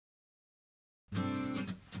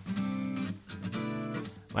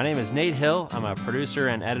My name is Nate Hill. I'm a producer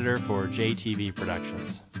and editor for JTV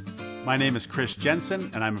Productions. My name is Chris Jensen,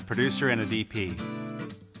 and I'm a producer and a DP.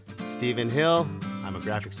 Stephen Hill. I'm a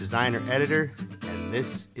graphics designer, editor, and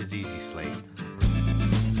this is EasySLATE.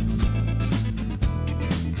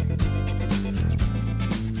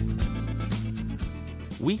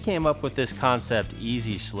 We came up with this concept,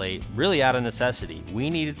 EasySLATE, really out of necessity. We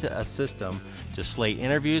needed a system to slate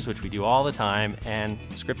interviews, which we do all the time, and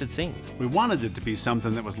scripted scenes. We wanted it to be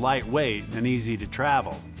something that was lightweight and easy to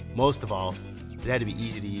travel. Most of all, it had to be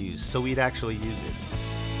easy to use, so we'd actually use it.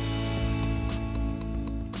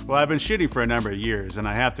 Well, I've been shooting for a number of years, and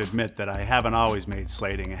I have to admit that I haven't always made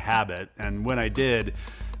slating a habit, and when I did,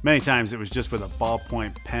 many times it was just with a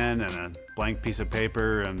ballpoint pen and a blank piece of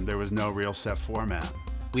paper, and there was no real set format.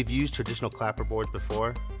 We've used traditional clapperboards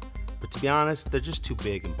before, but to be honest, they're just too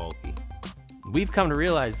big and bulky. We've come to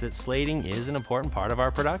realize that slating is an important part of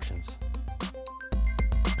our productions.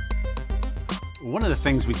 One of the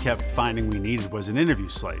things we kept finding we needed was an interview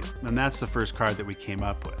slate, and that's the first card that we came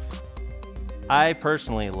up with. I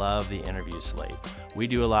personally love the interview slate. We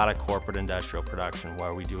do a lot of corporate industrial production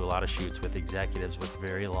where we do a lot of shoots with executives with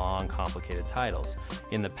very long, complicated titles.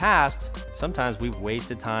 In the past, sometimes we've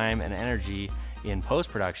wasted time and energy in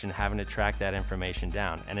post-production having to track that information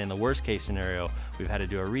down. And in the worst case scenario, we've had to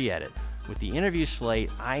do a re-edit. With the interview slate,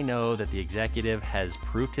 I know that the executive has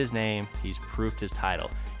proofed his name, he's proofed his title.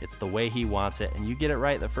 It's the way he wants it, and you get it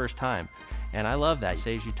right the first time. And I love that. It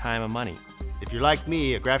saves you time and money. If you're like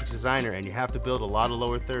me, a graphics designer, and you have to build a lot of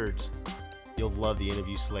lower thirds, you'll love the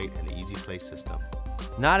interview slate and the EasySLATE system.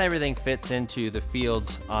 Not everything fits into the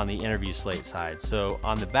fields on the interview slate side. So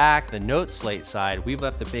on the back, the notes slate side, we've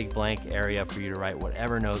left a big blank area for you to write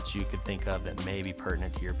whatever notes you could think of that may be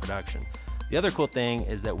pertinent to your production. The other cool thing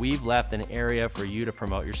is that we've left an area for you to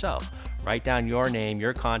promote yourself. Write down your name,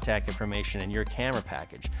 your contact information, and your camera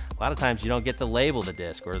package. A lot of times you don't get to label the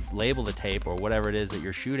disc or label the tape or whatever it is that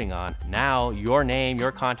you're shooting on. Now your name,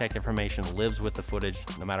 your contact information lives with the footage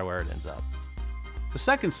no matter where it ends up. The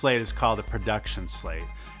second slate is called a production slate,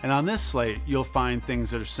 and on this slate you'll find things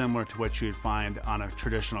that are similar to what you would find on a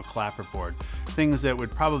traditional clapperboard. Things that would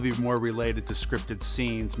probably be more related to scripted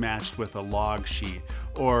scenes matched with a log sheet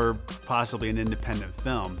or possibly an independent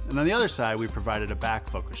film. And on the other side we provided a back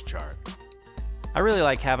focus chart. I really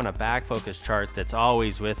like having a back focus chart that's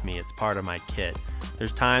always with me. It's part of my kit.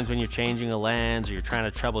 There's times when you're changing a lens or you're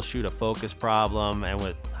trying to troubleshoot a focus problem, and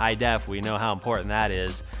with high def we know how important that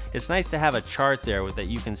is. It's nice to have a chart there that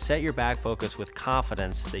you can set your back focus with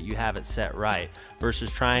confidence that you have it set right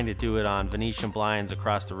versus trying to do it on Venetian blinds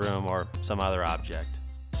across the room or some other object.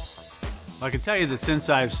 I can tell you that since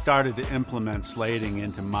I've started to implement slating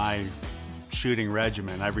into my shooting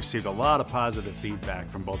regimen, I've received a lot of positive feedback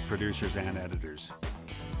from both producers and editors.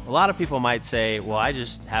 A lot of people might say, well, I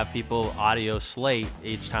just have people audio slate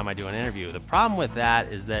each time I do an interview. The problem with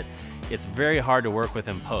that is that it's very hard to work with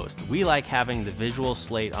in post. We like having the visual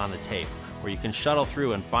slate on the tape where you can shuttle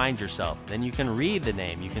through and find yourself. Then you can read the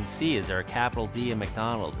name. You can see, is there a capital D in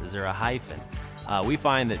McDonald? Is there a hyphen? We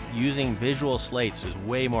find that using visual slates is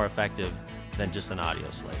way more effective than just an audio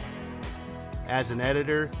slate. As an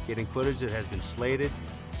editor, getting footage that has been slated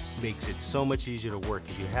makes it so much easier to work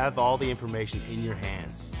if you have all the information in your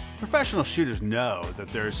hands. Professional shooters know that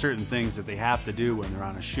there are certain things that they have to do when they're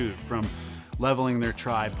on a shoot, from leveling their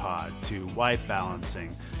tripod to white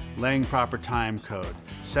balancing, laying proper time code,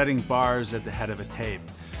 setting bars at the head of a tape.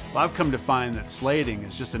 Well, I've come to find that slating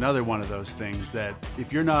is just another one of those things that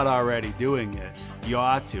if you're not already doing it, you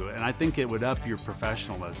ought to, and I think it would up your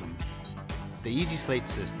professionalism. The EasySLATE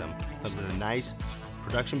system comes in a nice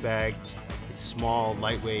production bag. It's small,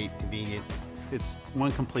 lightweight, convenient. It's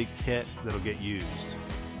one complete kit that'll get used.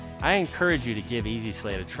 I encourage you to give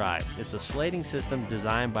EasySLATE a try. It's a slating system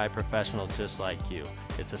designed by professionals just like you.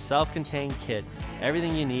 It's a self-contained kit.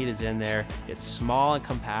 Everything you need is in there. It's small and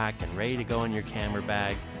compact and ready to go in your camera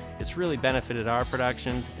bag. It's really benefited our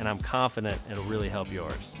productions, and I'm confident it'll really help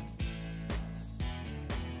yours.